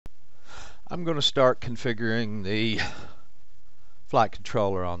I'm going to start configuring the flight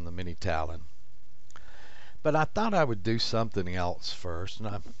controller on the Mini Talon. But I thought I would do something else first, and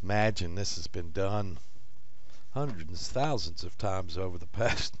I imagine this has been done hundreds, thousands of times over the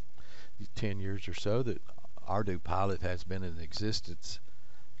past 10 years or so that ArduPilot has been in existence.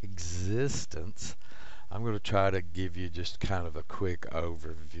 I'm going to try to give you just kind of a quick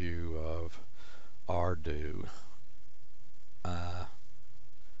overview of Ardu. I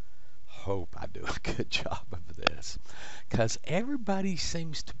hope I do a good job of this, because everybody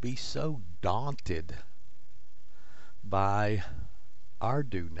seems to be so daunted by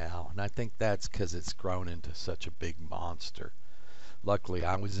Ardu now, and I think that's because it's grown into such a big monster. Luckily,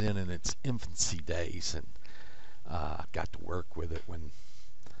 I was in its infancy days and got to work with it when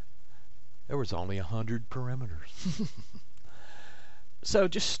there was only 100 parameters. So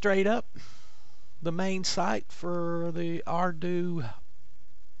just straight up, the main site for the ArduPilot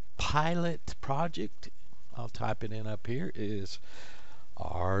project, I'll type it in up here, is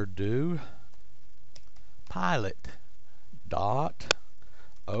ArduPilot.org.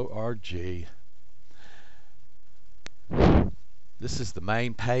 This is the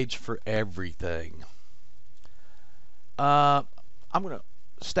main page for everything. I'm going to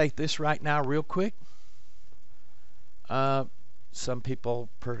state this right now real quick. Some people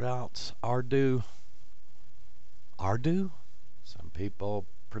pronounce Ardu. Some people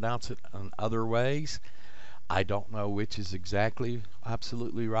pronounce it in other ways. I don't know which is exactly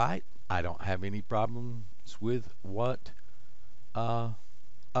absolutely right. I don't have any problems with what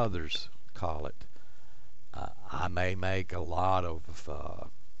others call it. I may make a lot of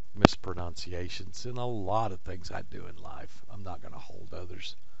mispronunciations in a lot of things I do in life. I'm not going to hold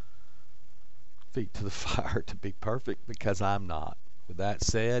others' feet to the fire to be perfect, because I'm not. With that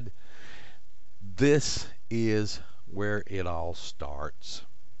said, this is where it all starts.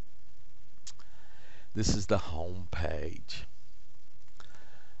 This is the home page.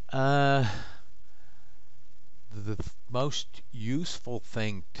 The most useful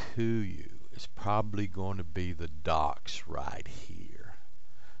thing to you is probably going to be the docs right here.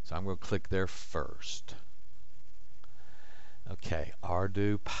 So I'm going to click there first. Okay,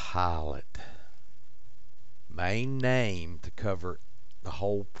 ArduPilot. Main name to cover the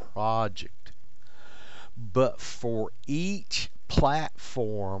whole project. But for each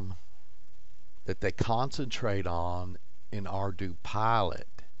platform that they concentrate on in ArduPilot,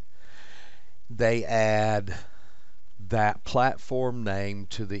 they add that platform name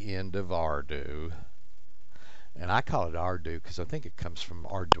to the end of Ardu. And I call it Ardu because I think it comes from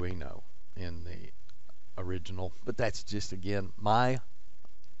Arduino in the original, but that's just, again, my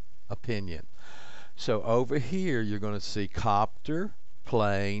opinion. So over here you're going to see copter,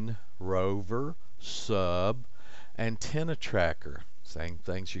 plane, rover, sub, antenna tracker. Same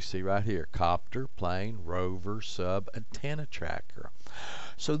things you see right here: copter, plane, rover, sub, antenna tracker.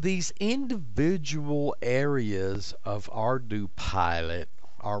 So these individual areas of ArduPilot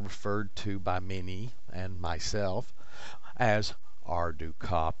are referred to by Mini and myself as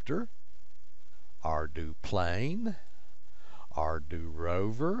ArduCopter, ArduPlane,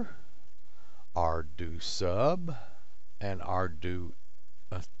 ArduRover, ArduSub, and Ardu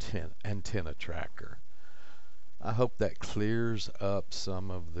Antenna Tracker. I hope that clears up some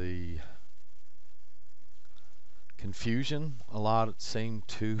of the confusion a lot seem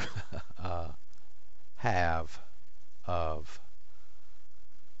to have of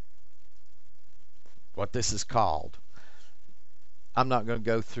what this is called. I'm not going to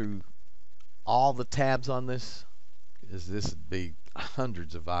go through all the tabs on this, because this would be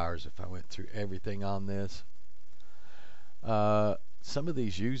hundreds of hours if I went through everything on this. Some of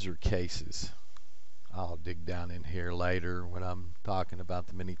these user cases I'll dig down in here later when I'm talking about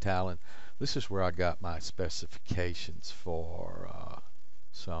the Mini Talon. This is where I got my specifications for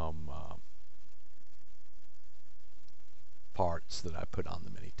some parts that I put on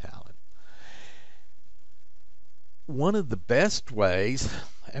the Mini Talon. One of the best ways,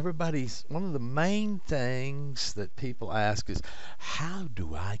 one of the main things that people ask is, how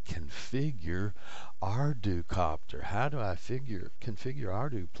do I configure ArduCopter? How do I configure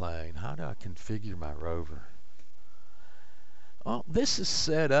ArduPlane? How do I configure my rover? Well, this is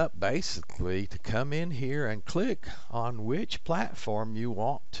set up basically to come in here and click on which platform you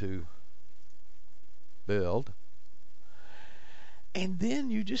want to build, and then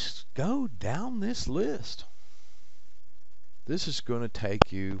you just go down this list. This is going to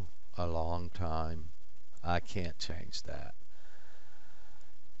take you a long time. I can't change that.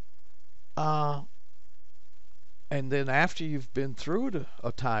 And then after you've been through it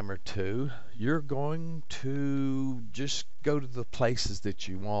a time or two, you're going to just go to the places that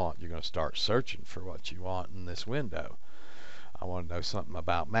you want. You're going to start searching for what you want in this window. I want to know something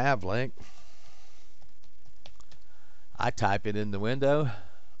about Mavlink. I type it in the window,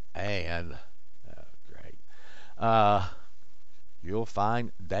 and great. You'll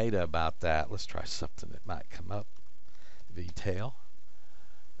find data about that. Let's try something that might come up. VTail.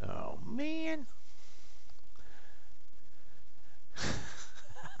 Oh man.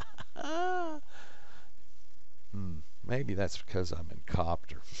 Maybe that's because I'm in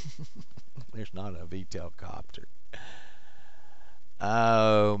copter. There's not a VTail copter.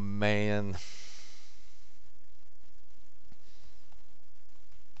 Oh man.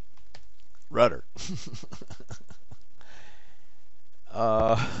 Rudder.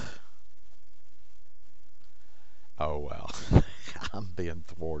 uh, oh well. I'm being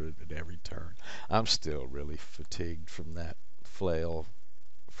thwarted at every turn. I'm still really fatigued from that flail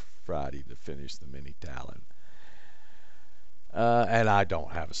Friday to finish the mini Talon. And I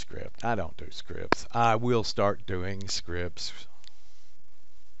don't have a script. I don't do scripts. I will start doing scripts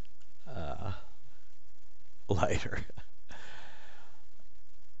later.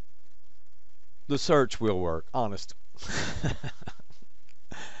 The search will work, honest.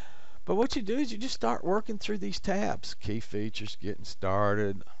 But what you do is you just start working through these tabs. Key features, getting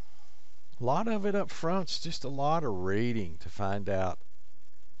started. A lot of it up front's just a lot of reading to find out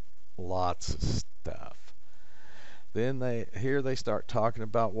lots of stuff. Then they start talking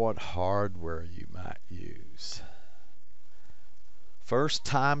about what hardware you might use. First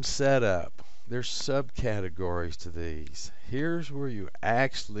time setup. There's subcategories to these. Here's where you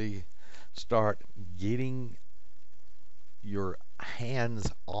actually start getting your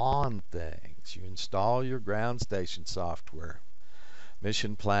hands on things. You install your ground station software.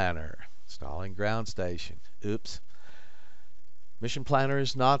 Mission Planner. Installing ground station. Oops. Mission Planner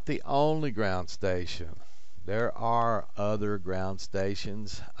is not the only ground station. There are other ground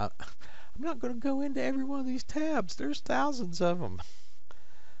stations. I'm not going to go into every one of these tabs. There's thousands of them.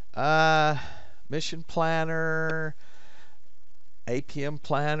 Mission Planner, APM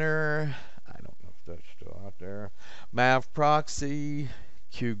Planner. I don't know if that's still out there. Mav Proxy,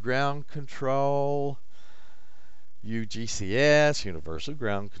 Q Ground Control, UGCS, Universal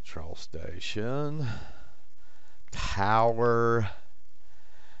Ground Control Station, Tower,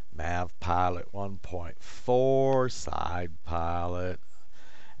 ArduPilot 1.4, SidePilot,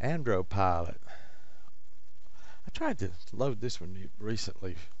 ArduPilot. I tried to load this one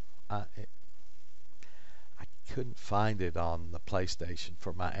recently. I couldn't find it on the PlayStation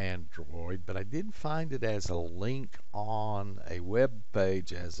for my Android, but I did find it as a link on a web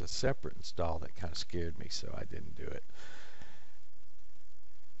page as a separate install. That kind of scared me, so I didn't do it.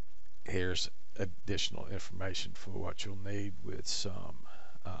 Here's additional information for what you'll need with some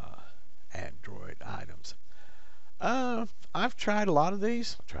Android items. I've tried a lot of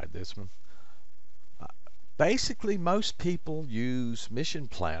these. I tried this one. Basically, most people use Mission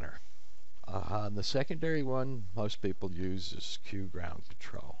Planner. And the secondary one most people use is Q Ground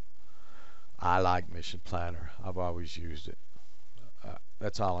Control. I like Mission Planner. I've always used it.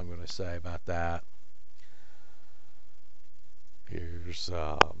 That's all I'm going to say about that. Here's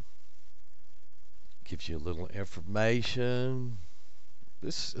gives you a little information.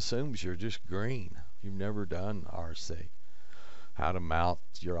 This assumes you're just green. You've never done RC. How to mount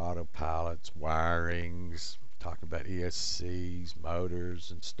your autopilots, wirings, talking about ESCs, motors,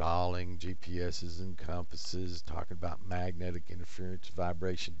 installing GPSs and compasses, talking about magnetic interference,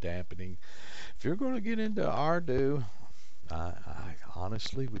 vibration dampening. If you're going to get into Ardu, I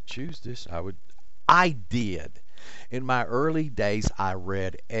honestly would choose this. I did. In my early days, I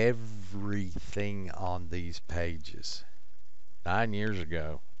read everything on these pages. 9 years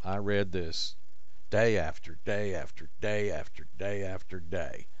ago, I read this day after day after day after day after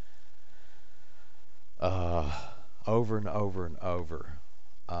day. Over and over and over.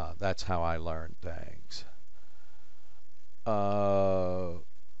 That's how I learned things.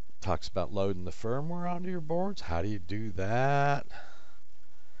 Talks about loading the firmware onto your boards. How do you do that?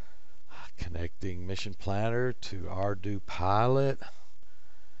 Connecting Mission Planner to ArduPilot.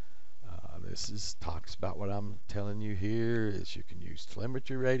 This talks about what I'm telling you here is you can use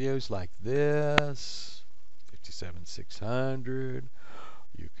telemetry radios like this, 57600.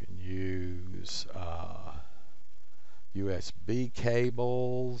 You can use USB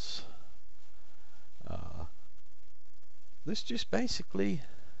cables. This just basically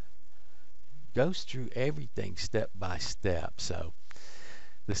goes through everything step by step. So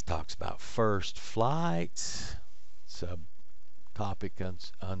this talks about first flights, topic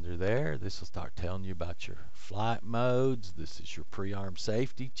under there. This will start telling you about your flight modes. This is your pre-arm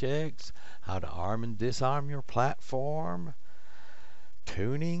safety checks, how to arm and disarm your platform,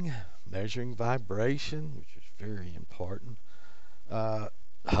 tuning, measuring vibration, which is very important.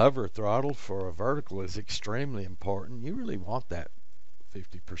 Hover throttle for a vertical is extremely important. You really want that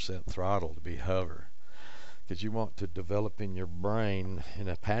 50% throttle to be hover, because you want to develop in your brain in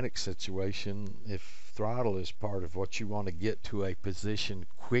a panic situation. If throttle is part of what you want to get to a position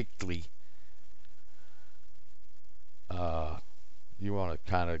quickly, you want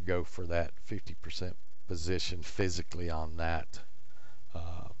to kind of go for that 50% position physically on that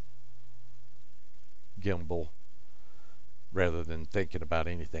gimbal rather than thinking about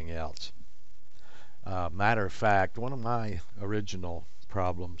anything else. Matter of fact, one of my original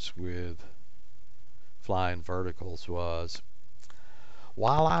problems with flying verticals was,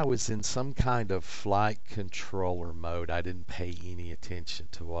 while I was in some kind of flight controller mode, I didn't pay any attention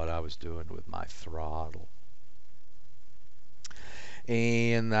to what I was doing with my throttle.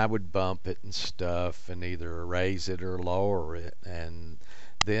 And I would bump it and stuff and either raise it or lower it. And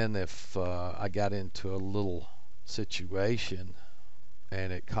then if I got into a little situation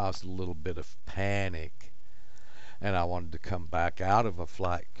and it caused a little bit of panic and I wanted to come back out of a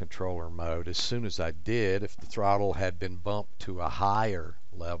flight controller mode, as soon as I did, if the throttle had been bumped to a higher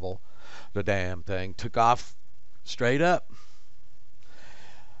level, the damn thing took off straight up.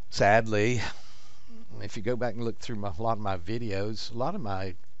 Sadly, if you go back and look through a lot of my videos, a lot of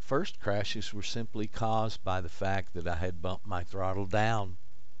my first crashes were simply caused by the fact that I had bumped my throttle down.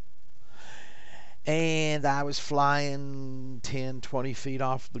 And I was flying 10, 20 feet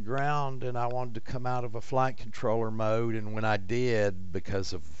off the ground, and I wanted to come out of a flight controller mode, and when I did,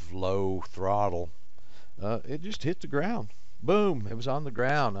 because of low throttle, it just hit the ground. Boom, it was on the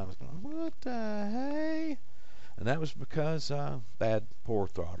ground. I was going, what the hey? And that was because poor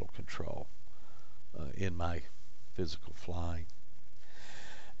throttle control in my physical flying.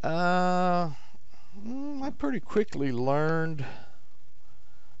 I pretty quickly learned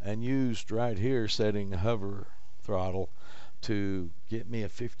and used right here setting hover throttle to get me a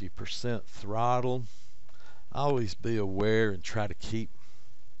 50% throttle. Always be aware and try to keep,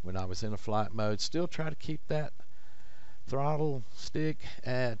 when I was in a flight mode, still try to keep that throttle stick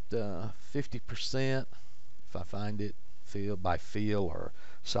at 50%. If I find it by feel or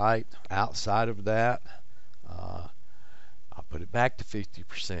sight outside of that, I'll put it back to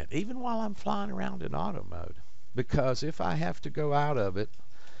 50%, even while I'm flying around in auto mode. Because if I have to go out of it,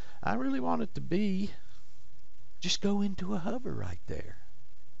 I really want it to be just go into a hover right there.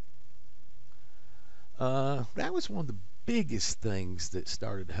 That was one of the biggest things that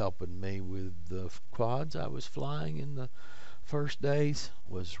started helping me with the quads I was flying in the first days,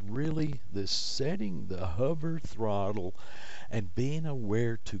 was really this setting the hover throttle and being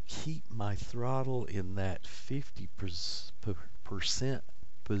aware to keep my throttle in that 50%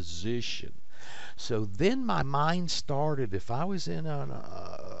 position. So then my mind started, if I was in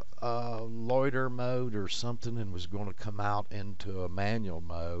a loiter mode or something and was going to come out into a manual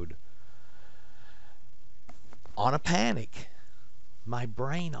mode, on a panic, my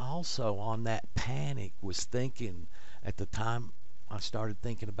brain also on that panic was thinking, at the time I started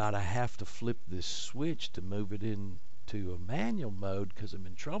thinking about, I have to flip this switch to move it into a manual mode because I'm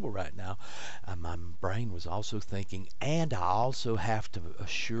in trouble right now. And my brain was also thinking, and I also have to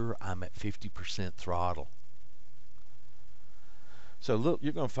assure I'm at 50% throttle. So look,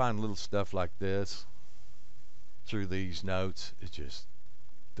 you're going to find little stuff like this through these notes. It's just,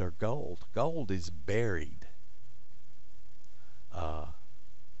 they're gold. Gold is buried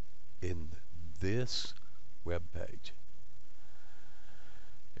in this web page.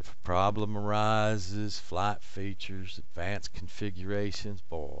 If a problem arises, flight features, advanced configurations,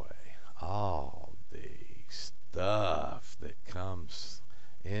 boy, all the stuff that comes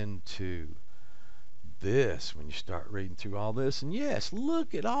into this when you start reading through all this. And yes,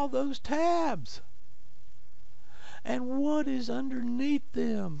 look at all those tabs. And what is underneath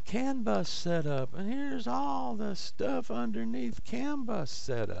them? CAN bus setup. And here's all the stuff underneath CAN bus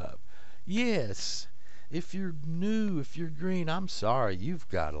setup. Yes, if you're new, if you're green, I'm sorry, you've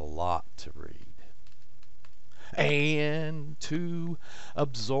got a lot to read. And to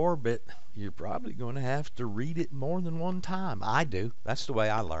absorb it, you're probably going to have to read it more than one time. I do. That's the way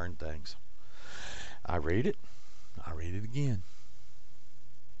I learn things. I read it again,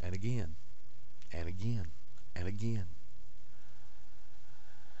 and again, and again, and again.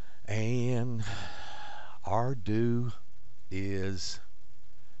 And Ardu is,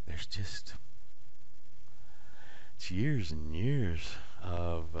 there's just, it's years and years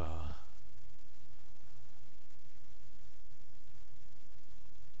of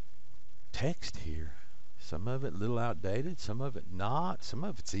text here. Some of it a little outdated, some of it not, some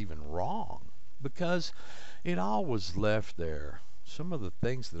of it's even wrong because it all was left there. Some of the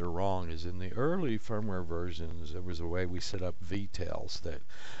things that are wrong is in the early firmware versions, there was a way we set up VTELs that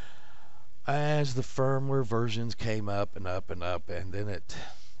as the firmware versions came up and up and up, and then it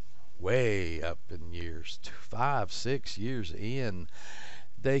way up in years, 5, 6 years in,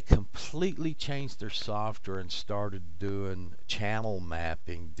 they completely changed their software and started doing channel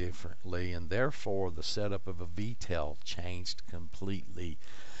mapping differently, and therefore the setup of a VTEL changed completely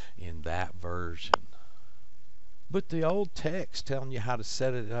in that version. But the old text telling you how to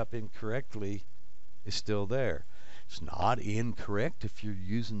set it up incorrectly is still there. It's not incorrect if you're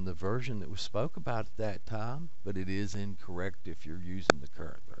using the version that was spoke about at that time, but it is incorrect if you're using the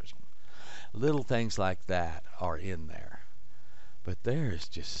current version. Little things like that are in there. But there is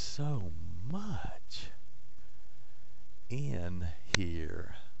just so much in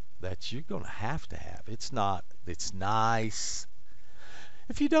here that you're going to have. It's nice.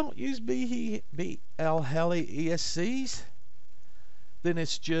 If you don't use BL Heli ESCs, then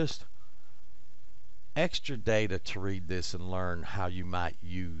it's just extra data to read this and learn how you might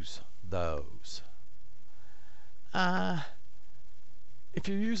use those. If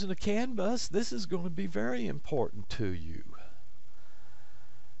you're using a CAN bus, this is going to be very important to you.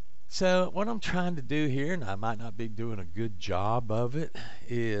 So what I'm trying to do here, and I might not be doing a good job of it,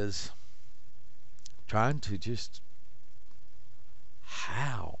 is trying to just,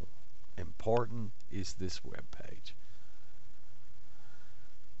 how important is this web page?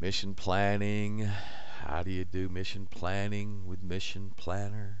 Mission planning. How do you do mission planning with Mission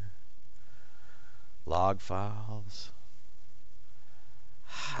Planner? Log files.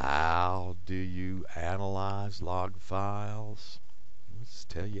 How do you analyze log files? Let's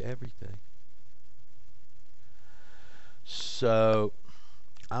tell you everything. So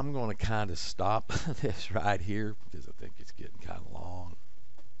I'm going to kind of stop this right here because I think it's getting kind of long.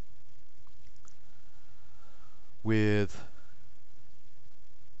 With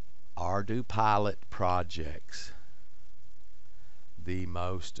ArduPilot projects, the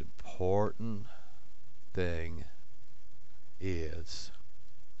most important thing is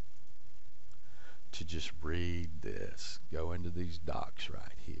to just read this. Go into these docs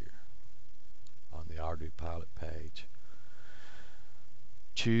right here on the ArduPilot page.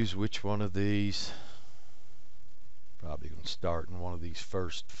 Choose which one of these. Probably going to start in one of these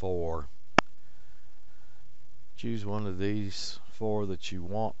first 4. Choose one of these 4 that you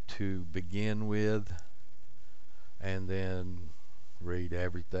want to begin with, and then read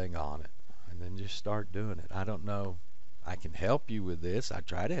everything on it, and then just start doing it. I don't know. I can help you with this. I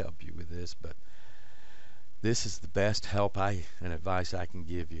try to help you with this, but this is the best help and advice I can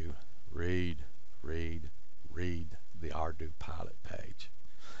give you. Read the ArduPilot page.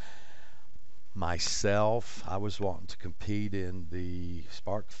 Myself, I was wanting to compete in the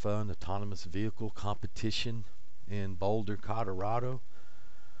Spark Fun Autonomous Vehicle competition in Boulder, Colorado,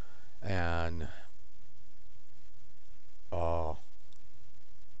 and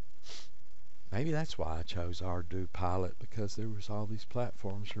maybe that's why I chose ArduPilot, because there was all these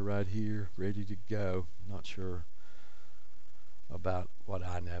platforms right here ready to go. Not sure about what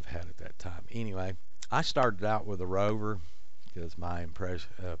I have had at that time. Anyway, I started out with a rover because my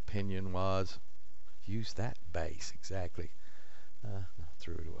opinion was use that base. Exactly.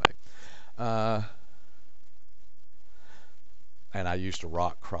 Threw it away. And I used a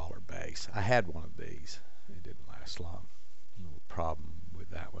rock crawler base. I had one of these. It didn't last long. No problem with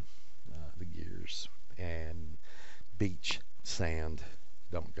that one. The gears and beach sand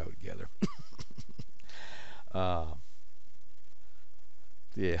don't go together.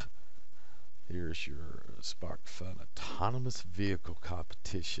 Yeah. Here's your Spark Fun Autonomous Vehicle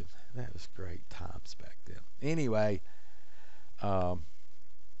competition. That was great times back then. Anyway,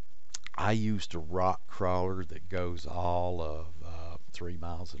 I used a rock crawler that goes all of 3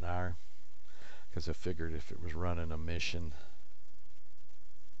 miles an hour because I figured if it was running a mission,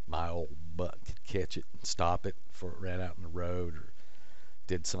 my old butt could catch it and stop it before it ran out in the road or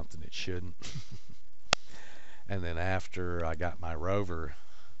did something it shouldn't. And then after I got my rover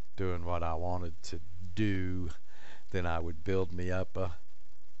doing what I wanted to do, then I would build me up a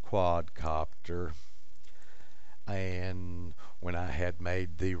quadcopter. And when I had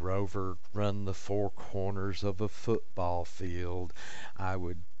made the rover run the 4 corners of a football field, I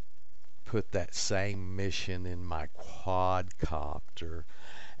would put that same mission in my quadcopter.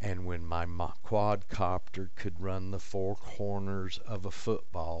 And when my quadcopter could run the 4 corners of a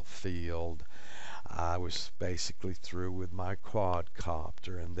football field, I was basically through with my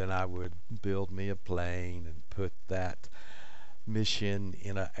quadcopter. And then I would build me a plane and put that mission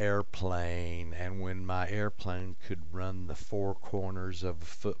in an airplane, and when my airplane could run the four corners of a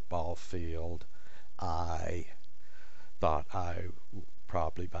football field, I thought I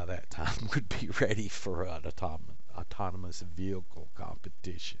probably by that time would be ready for an autonomous vehicle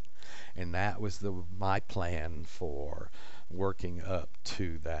competition. And that was my plan for working up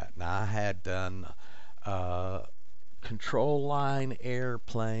to that. Now, I had done uh, control line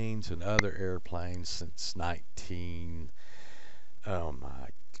airplanes and other airplanes since 19, oh my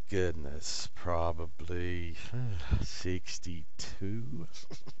goodness, probably 62.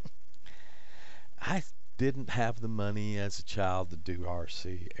 I didn't have the money as a child to do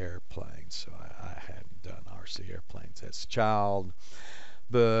RC airplanes, so I hadn't done RC airplanes as a child.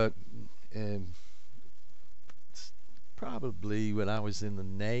 But um, probably when I was in the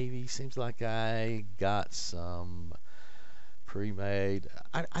Navy, seems like I got some pre-made.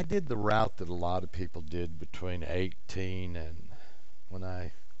 I did the route that a lot of people did between 18 and when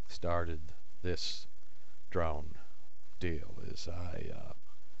I started this drone deal is I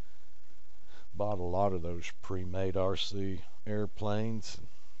bought a lot of those pre-made RC airplanes,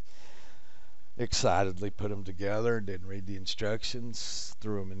 excitedly put them together, didn't read the instructions,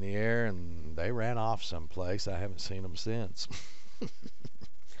 threw them in the air, and they ran off someplace. I haven't seen them since.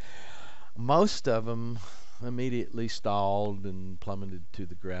 Most of them immediately stalled and plummeted to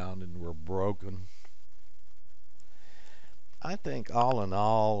the ground and were broken. I think all in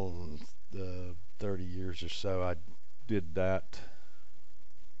all, the 30 years or so, I did that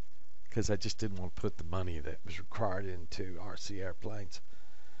because I just didn't want to put the money that was required into RC airplanes.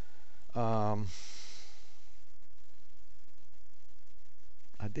 I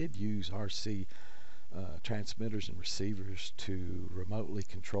did use RC transmitters and receivers to remotely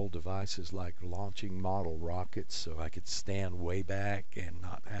control devices like launching model rockets, so I could stand way back and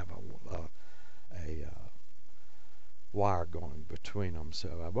not have a wire going between them.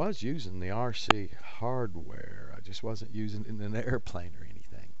 So I was using the RC hardware. I just wasn't using it in an airplane or anything.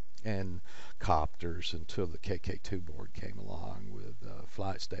 And copters until the KK2 board came along with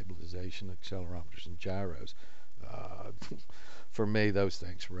flight stabilization, accelerometers, and gyros. Uh, for me, those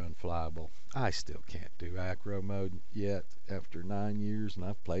things were unflyable. I still can't do acro mode yet after 9 years, and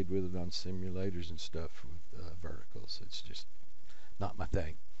I've played with it on simulators and stuff with verticals. It's just not my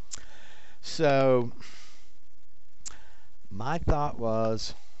thing. So my thought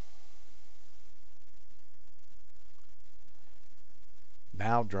was,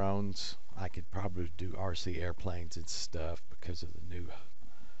 now drones, I could probably do RC airplanes and stuff because of the new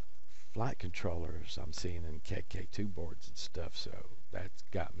flight controllers I'm seeing in KK2 boards and stuff. So that's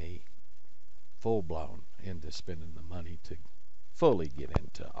got me full blown into spending the money to fully get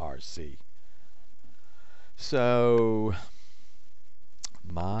into RC. So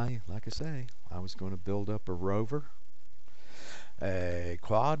like I say, I was going to build up a rover, a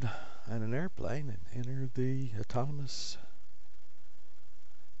quad, and an airplane and enter the autonomous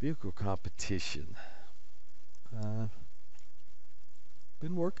vehicle competition.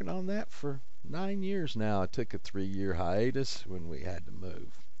 Been working on that for 9 years now. I took a 3-year hiatus when we had to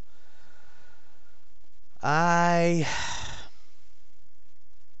move. I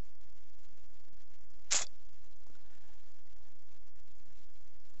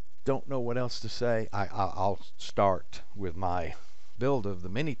don't know what else to say. I'll start with my build of the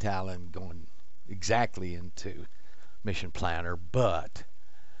mini Talon going exactly into Mission Planner, but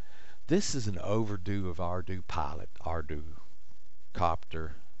this is an overdue of ArduPilot, Ardu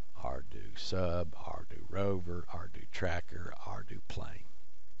Copter, Ardu Sub, Ardu Rover, Ardu Tracker, Ardu Plane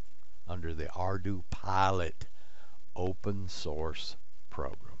under the ArduPilot open source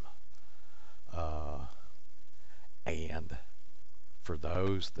program. And for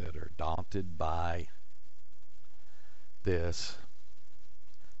those that are daunted by this,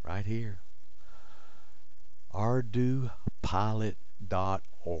 right here,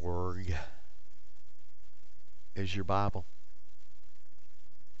 ArduPilot.org is your Bible.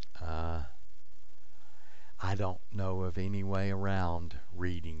 I don't know of any way around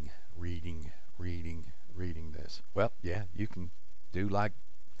reading this. Well, yeah, you can do like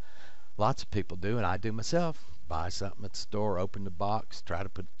lots of people do, and I do myself. Buy something at the store, open the box, try to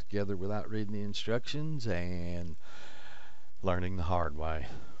put it together without reading the instructions, and learning the hard way.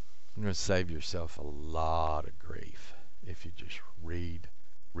 You're going to save yourself a lot of grief if you just read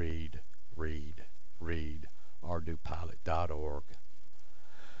ArduPilot.org.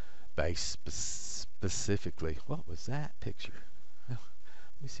 Based specifically, what was that picture? Let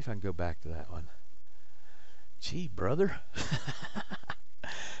me see if I can go back to that one. Gee, brother.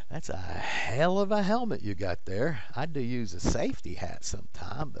 That's a hell of a helmet you got there. I do use a safety hat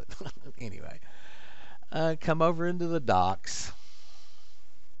sometime, but anyway. come over into the docs.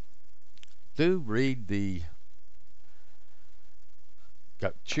 Do read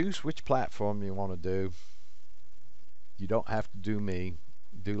choose which platform you want to do. You don't have to do me.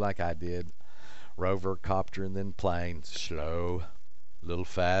 Do like I did. Rover, copter, and then plane. Slow, a little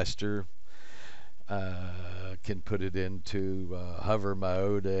faster. Can put it into hover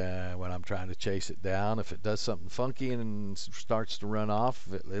mode when I'm trying to chase it down. If it does something funky and starts to run off,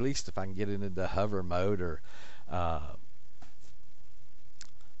 at least if I can get it into hover mode or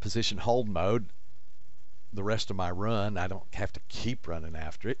position hold mode, the rest of my run, I don't have to keep running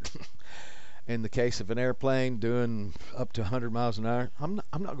after it. In the case of an airplane doing up to 100 miles an hour, I'm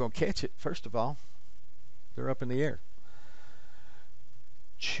not going to catch it, first of all. They're up in the air.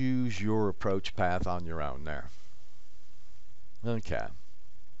 Choose your approach path on your own there. Okay.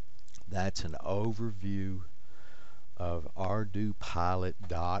 That's an overview of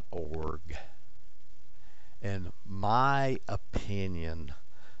ArduPilot.org and my opinion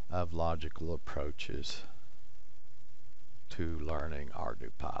of logical approaches to learning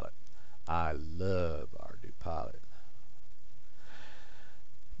ArduPilot. I love ArduPilot.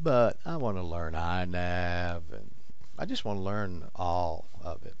 But I want to learn iNav, and I just want to learn all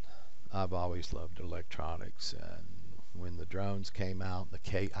of it. I've always loved electronics, and when the drones came out,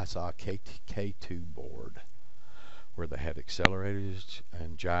 I saw a K2 board where they had accelerators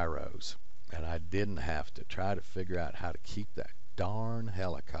and gyros, and I didn't have to try to figure out how to keep that darn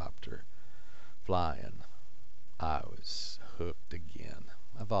helicopter flying. I was hooked again.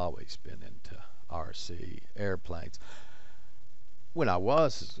 I've always been into RC airplanes. When I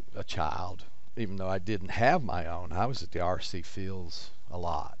was a child, even though I didn't have my own, I was at the RC fields a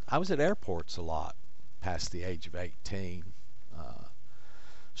lot. I was at airports a lot past the age of 18.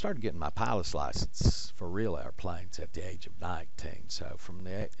 Started getting my pilot's license for real airplanes at the age of 19. So from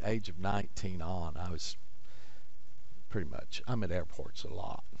the age of 19 on, I was I'm at airports a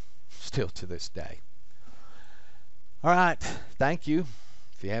lot, still to this day. All right, thank you.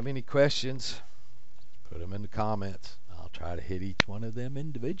 If you have any questions, put them in the comments. I'll try to hit each one of them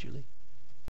individually.